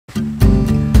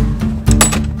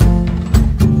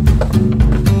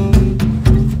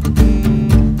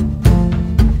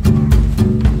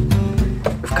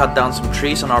cut down some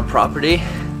trees on our property.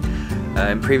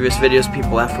 In previous videos,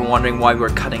 people have been wondering why we're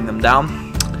cutting them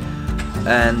down.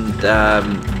 And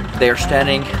they are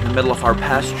standing in the middle of our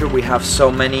pasture. We have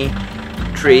so many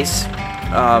trees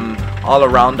all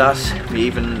around us. We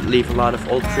even leave a lot of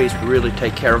old trees. We really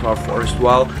take care of our forest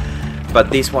well.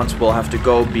 But these ones will have to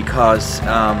go because,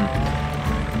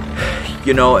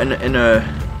 you know, in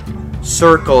a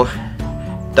circle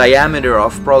diameter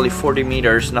of probably 40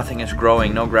 meters, nothing is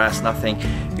growing, no grass, nothing,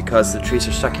 because the trees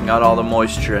are sucking out all the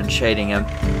moisture and shading it.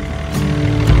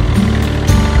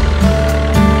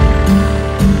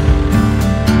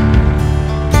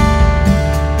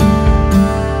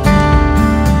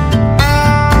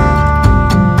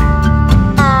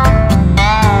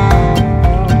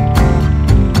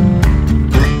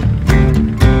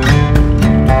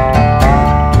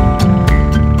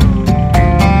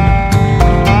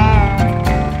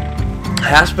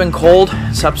 It has been cold,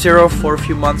 sub-zero for a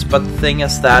few months, but the thing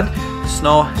is that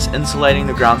snow is insulating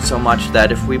the ground so much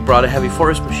that if we brought a heavy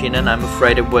forest machine in, I'm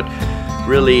afraid it would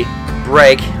really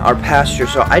break our pasture.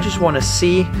 So I just want to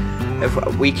see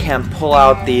if we can pull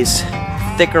out these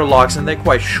thicker logs, and they're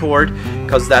quite short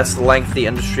because that's the length the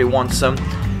industry wants them.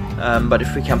 But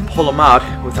if we can pull them out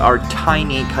with our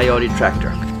tiny Coyote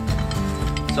tractor.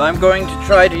 So I'm going to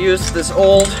try to use this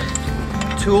old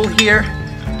tool here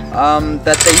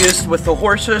that they used with the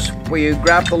horses, where you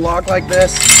grab the log like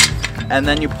this and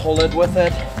then you pull it with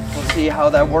it. We'll see how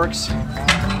that works,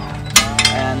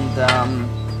 and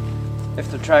if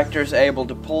the tractor is able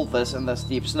to pull this in this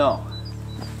deep snow.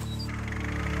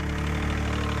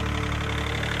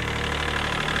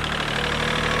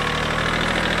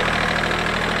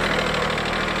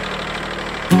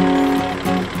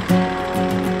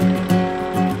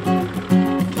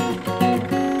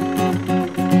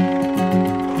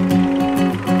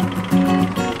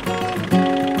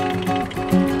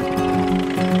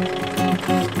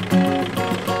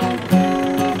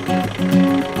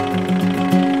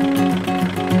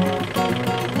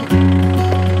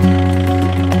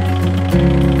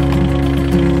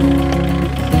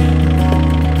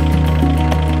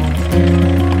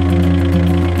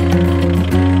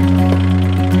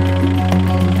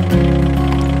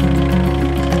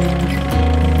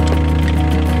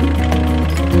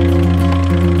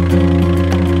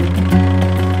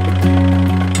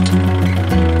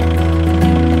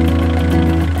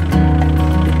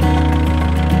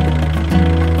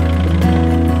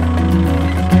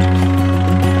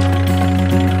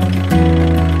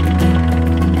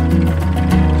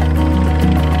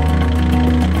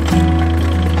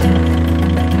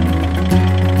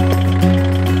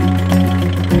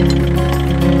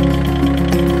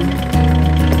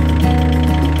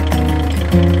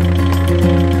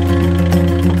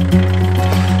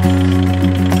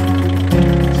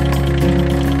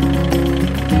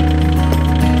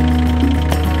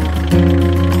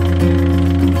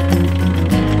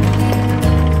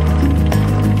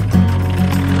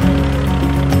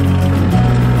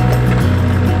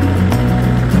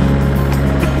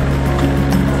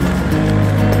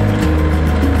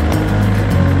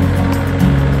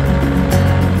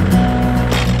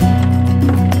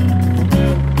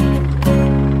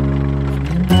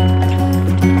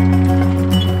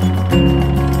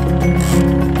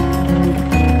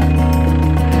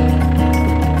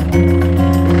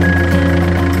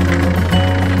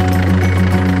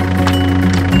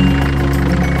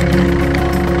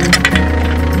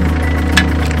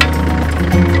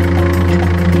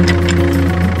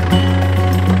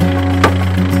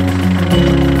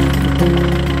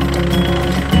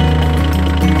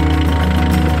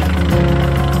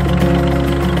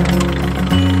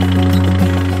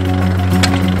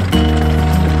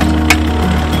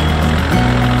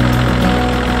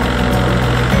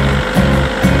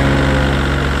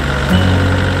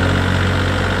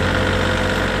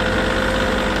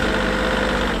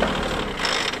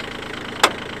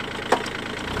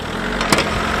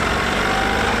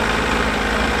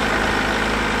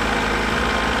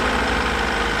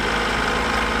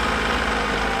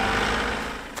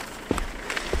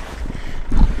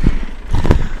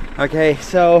 Okay,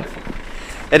 so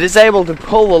it is able to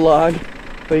pull the log,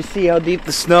 but you see how deep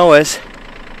the snow is,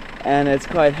 and it's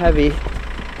quite heavy.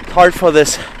 It's hard for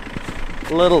this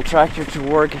little tractor to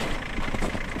work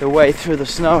the way through the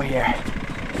snow here,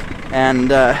 and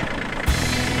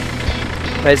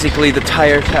basically the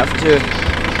tires have to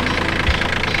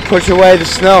push away the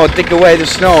snow, dig away the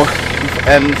snow,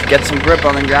 and get some grip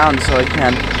on the ground so it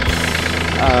can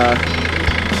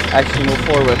actually move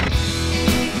forward.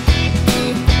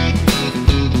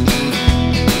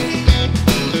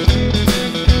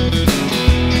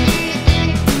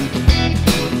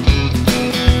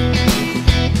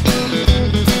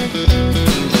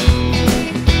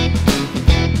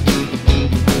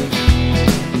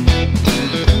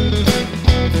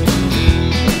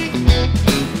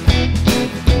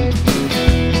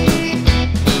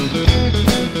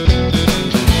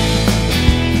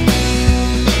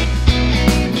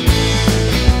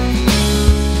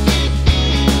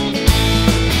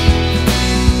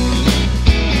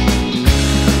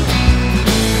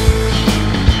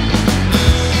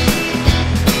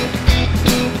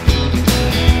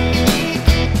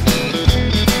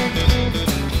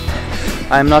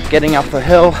 I'm not getting up a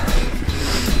hill.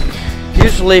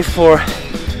 Usually for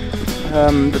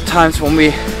the times when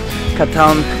we cut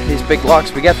down these big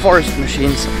logs, we get forest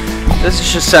machines. This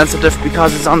is just sensitive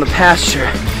because it's on the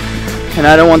pasture, and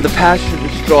I don't want the pasture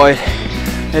destroyed.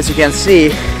 As you can see,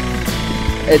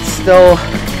 it's still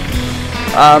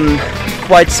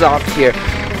quite soft here.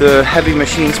 The heavy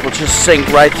machines will just sink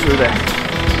right through there.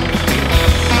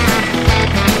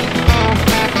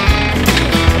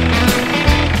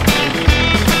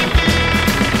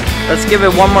 Let's give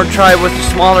it one more try with a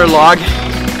smaller log,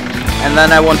 and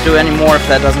then I won't do any more if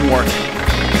that doesn't work.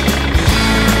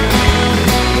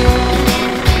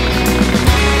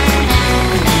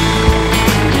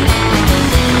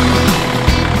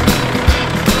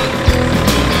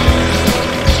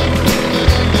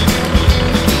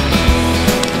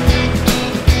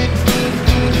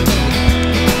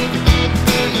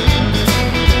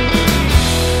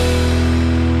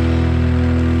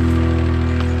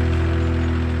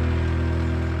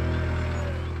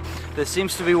 This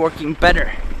seems to be working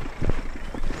better.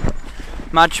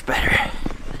 Much better.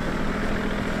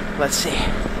 Let's see.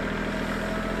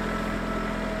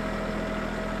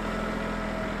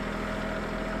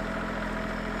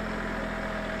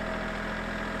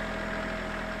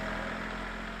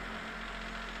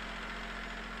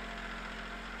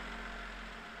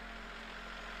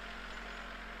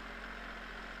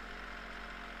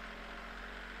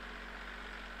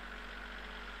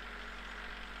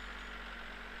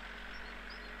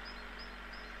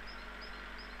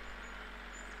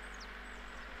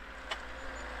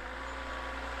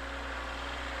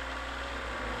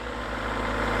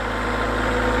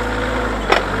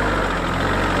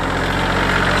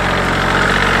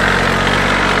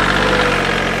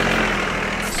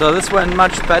 So this went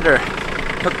much better.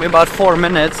 Took me about 4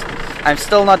 minutes. I'm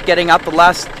still not getting up the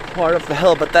last part of the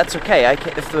hill, but that's okay.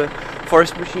 If the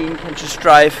forest machine can just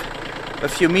drive a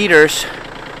few meters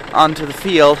onto the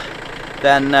field,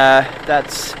 then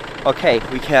that's okay.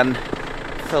 We can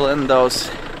fill in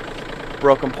those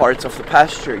broken parts of the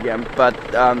pasture again. But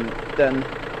then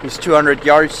these 200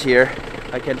 yards here,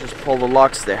 I can just pull the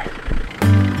logs there.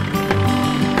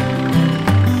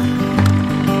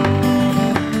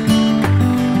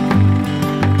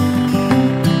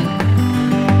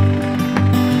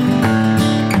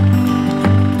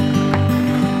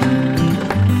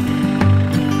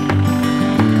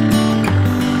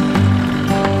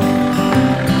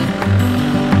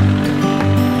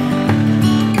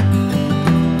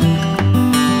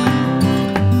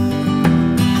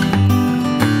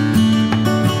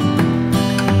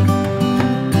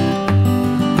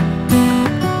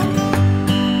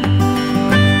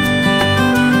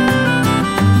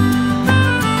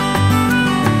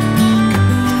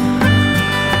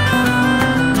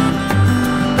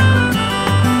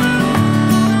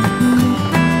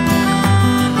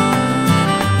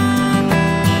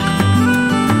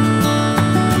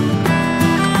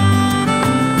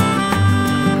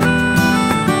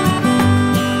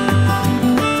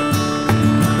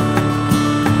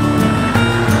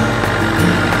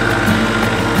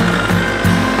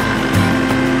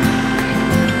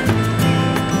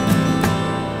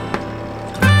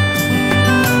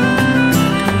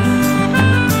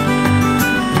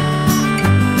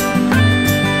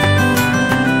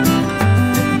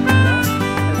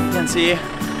 See,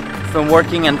 I've been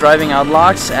working and driving out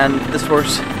logs, and this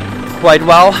works quite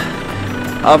well.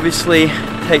 Obviously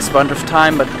it takes a bunch of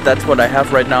time, but that's what I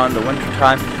have right now in the winter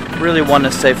time. Really want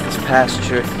to save this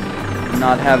pasture and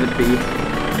not have it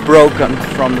be broken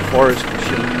from the forest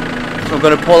machine. So I'm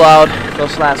going to pull out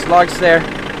those last logs there,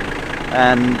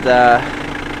 and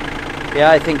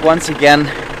yeah, I think once again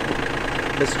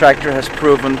this tractor has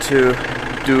proven to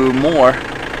do more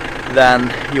than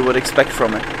you would expect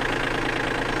from it.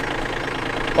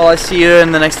 Well, I'll see you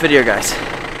in the next video, guys.